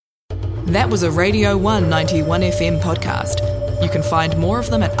That was a Radio 1 91 FM podcast. You can find more of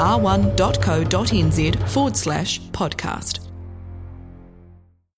them at r1.co.nz/podcast.